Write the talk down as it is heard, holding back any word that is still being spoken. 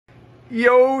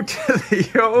Yo to the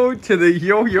yo to the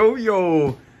yo yo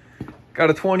yo. Got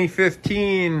a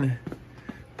 2015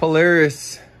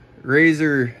 Polaris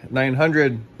RZR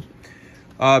 900.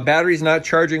 Battery's not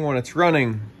charging when it's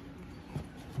running.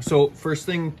 So first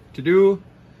thing to do,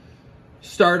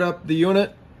 start up the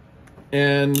unit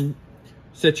and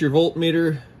set your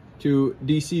voltmeter to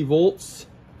DC volts.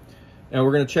 And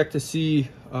we're gonna check to see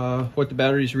what the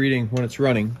battery's reading when it's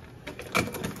running.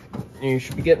 And you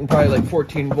should be getting probably like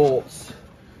 14 volts.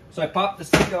 So I popped the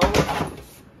stick out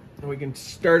and we can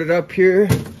start it up here.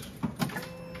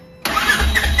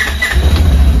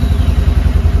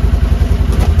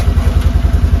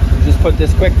 Just put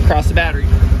this quick across the battery.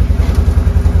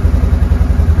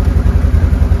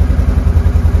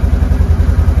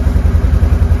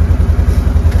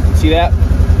 See that?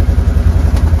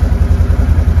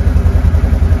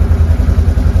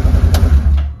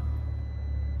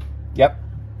 Yep.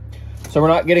 So we're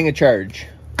not getting a charge.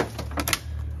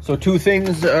 So two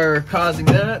things are causing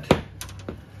that.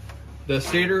 The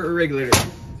stator or regulator.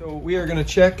 So we are gonna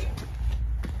check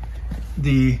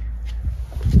the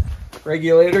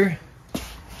regulator.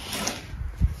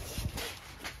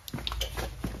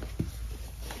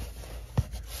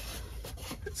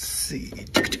 Let's see.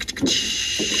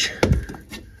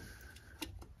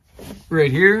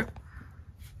 Right here.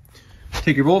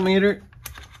 Take your voltmeter.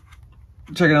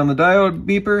 Check it on the diode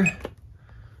beeper.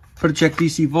 Put a check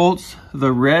DC volts.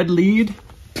 The red lead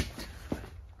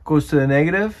goes to the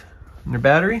negative in your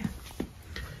battery.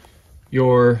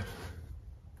 Your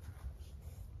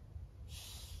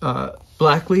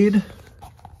black lead,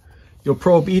 you'll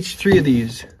probe each three of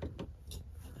these.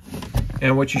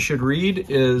 And what you should read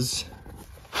is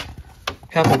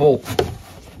half a volt.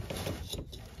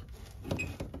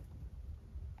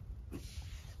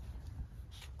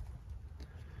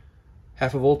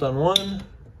 Half a volt on one,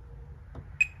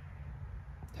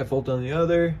 half volt on the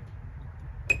other,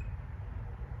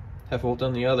 half volt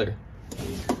on the other.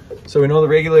 So we know the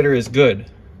regulator is good.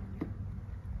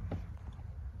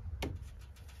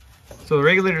 So the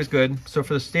regulator is good. So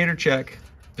for the stator check,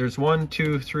 there's 1,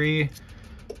 2, 3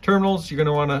 terminals. You're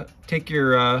gonna wanna take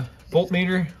your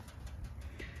voltmeter,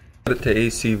 put it to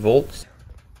AC volts.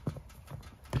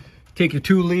 Take your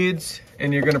two leads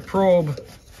and you're gonna probe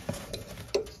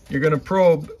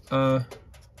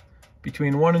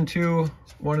between 1 and 2,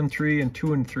 1 and 3, and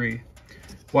 2 and 3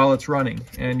 while it's running.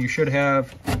 And you should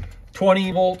have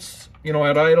 20 volts, you know,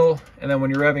 at idle. And then when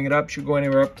you're revving it up, you should go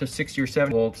anywhere up to 60 or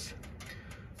 70 volts.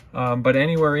 But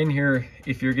anywhere in here,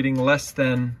 if you're getting less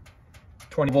than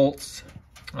 20 volts,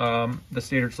 the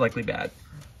stator's likely bad.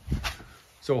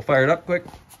 So we'll fire it up quick.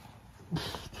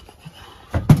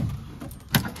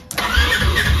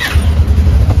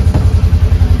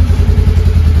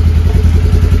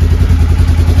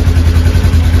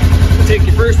 Take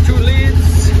your first two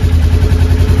leads.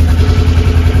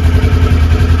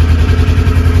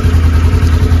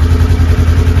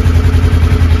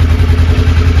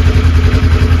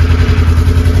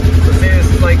 So say this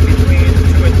is like between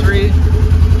 2 and 3.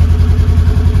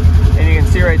 And you can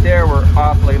see right there we're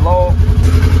awfully low.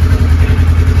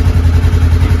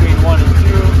 Between 1 and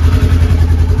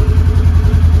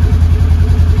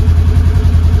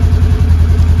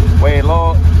 2. Way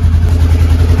low.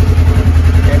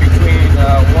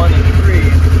 1 and 3.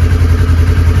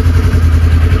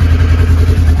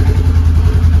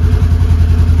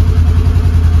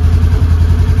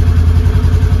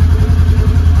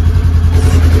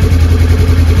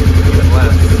 Even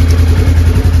less.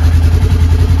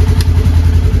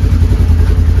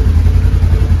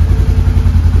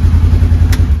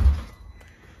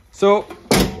 So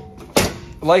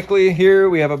likely here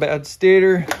we have a bad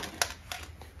stator.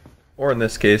 Or in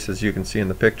this case, as you can see in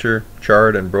the picture,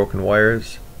 charred and broken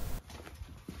wires.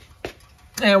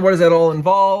 And what does that all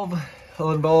involve? It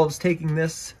all involves taking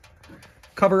this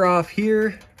cover off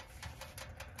here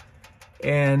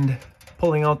and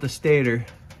pulling out the stator.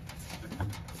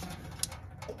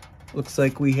 Looks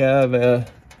like we have a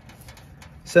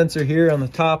sensor here on the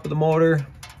top of the motor,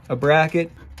 a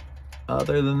bracket.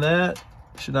 Other than that,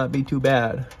 should not be too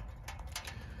bad.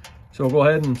 So we'll go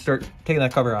ahead and start taking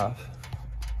that cover off.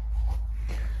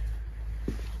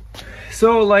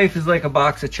 So life is like a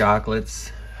box of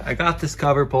chocolates. I got this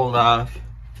cover pulled off.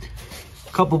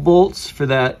 A couple bolts for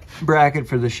that bracket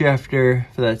for the shifter,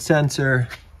 for that sensor.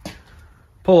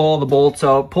 Pull all the bolts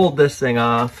out, pulled this thing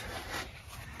off.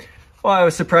 Well, I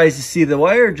was surprised to see the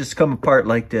wire just come apart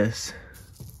like this.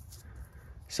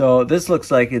 So this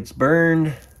looks like it's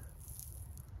burned.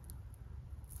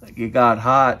 Like it got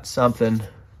hot, something.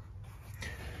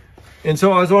 And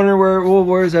so I was wondering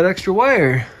where's that extra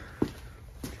wire?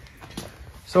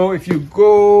 So if you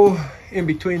go in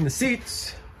between the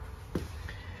seats.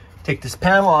 Take this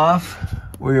panel off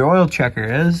where your oil checker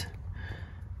is,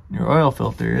 your oil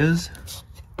filter is.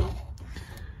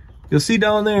 You'll see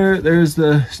down there, there's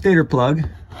the stator plug.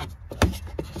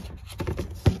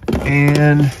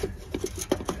 And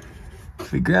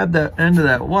if we grab that end of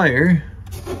that wire,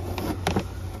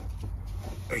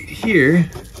 right here,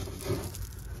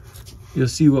 you'll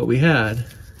see what we had.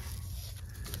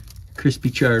 Crispy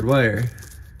charred wire.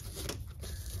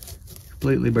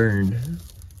 Completely burned.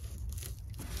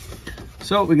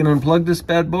 So we can unplug this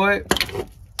bad boy.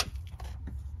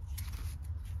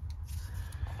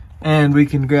 And we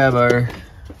can grab our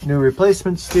new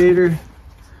replacement stator.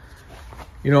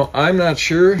 You know, I'm not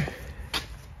sure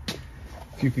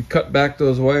if you could cut back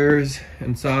those wires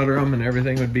and solder them and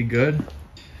everything would be good.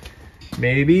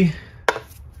 Maybe.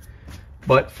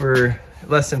 But for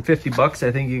less than 50 bucks,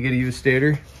 I think you get a used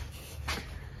stator.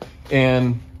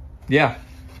 And yeah,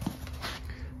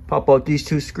 pop out these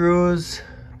 2 screws,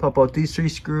 pop out these 3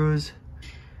 screws,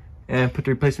 and put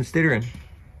the replacement stator in.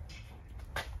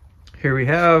 Here we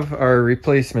have our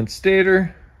replacement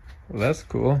stator. Well, that's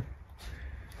cool.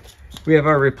 We have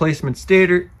our replacement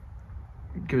stator.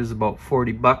 It gives about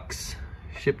 40 bucks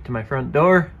shipped to my front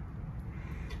door.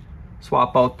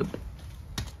 Swap out the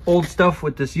old stuff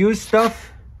with this used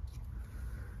stuff,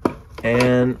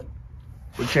 and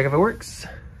we'll check if it works.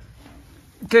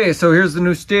 Okay, so here's the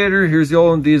new stator. Here's the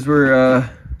old one. These were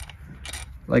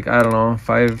like, I don't know,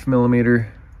 5mm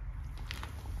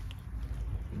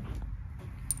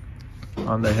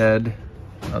on the head,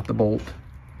 not the bolt.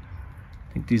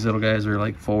 I think these little guys are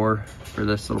like 4 for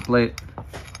this little plate.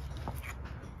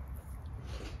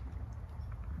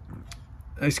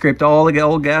 I scraped all the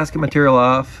old gasket material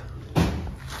off.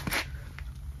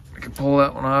 I could pull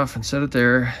that one off and set it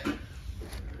there.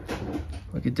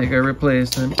 We could take our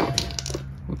replacement.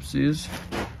 Whoopsies.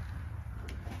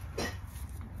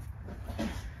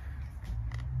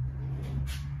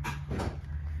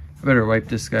 I better wipe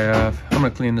this guy off. I'm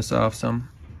gonna clean this off some.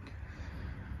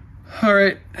 All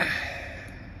right,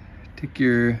 take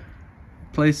your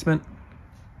replacement.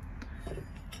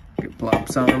 It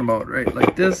plops on about right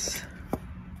like this.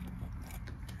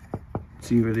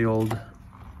 See where the old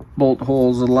bolt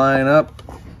holes will line up.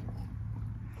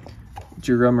 Get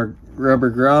your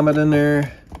rubber grommet in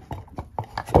there.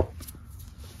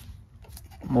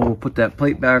 We'll put that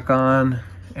plate back on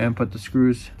and put the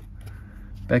screws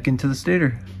back into the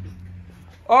stator.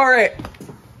 All right,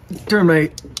 turn my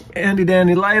handy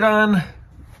dandy light on.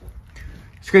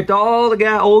 Scraped all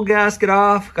the old gasket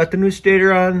off. Got the new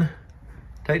stator on.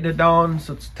 Tighten it down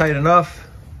so it's tight enough.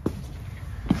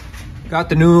 Got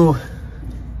the new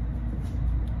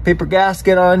paper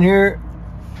gasket on here.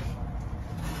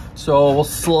 So we'll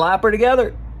slap her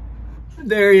together.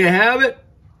 There you have it.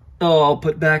 All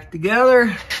put back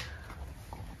together.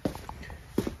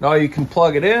 Now you can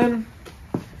plug it in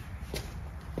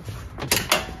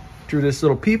through this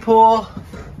little peephole.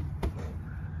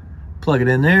 Plug it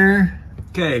in there.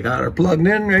 Okay, got her plugged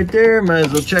in right there. Might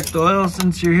as well check the oil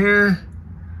since you're here.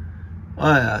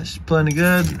 Oh yeah, she's plenty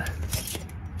good.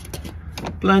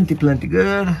 Plenty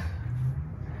good.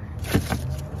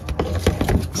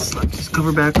 Slap this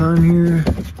cover back on here.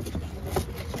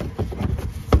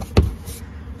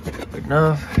 Good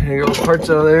enough. Here goes parts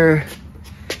out of there.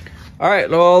 All right,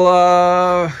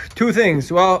 well, 2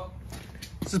 things. Well,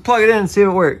 let's just plug it in and see if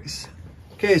it works.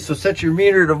 Okay, so set your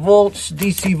meter to volts,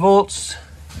 DC volts.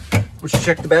 We'll just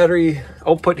check the battery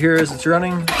output here as it's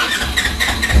running.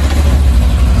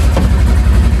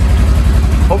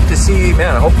 Hope to see,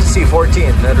 man, I hope to see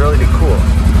 14. That'd really be cool.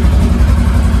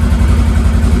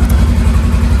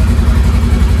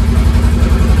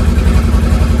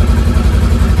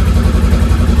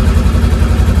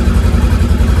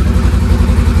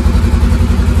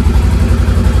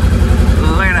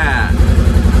 Look at that.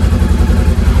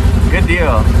 Good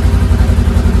deal.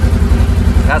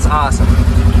 That's awesome.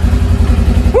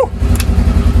 Woo!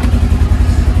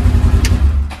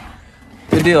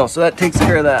 Good deal. So that takes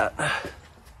care of that.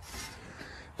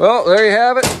 Well, there you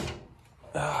have it.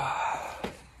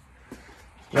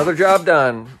 Another job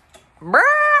done.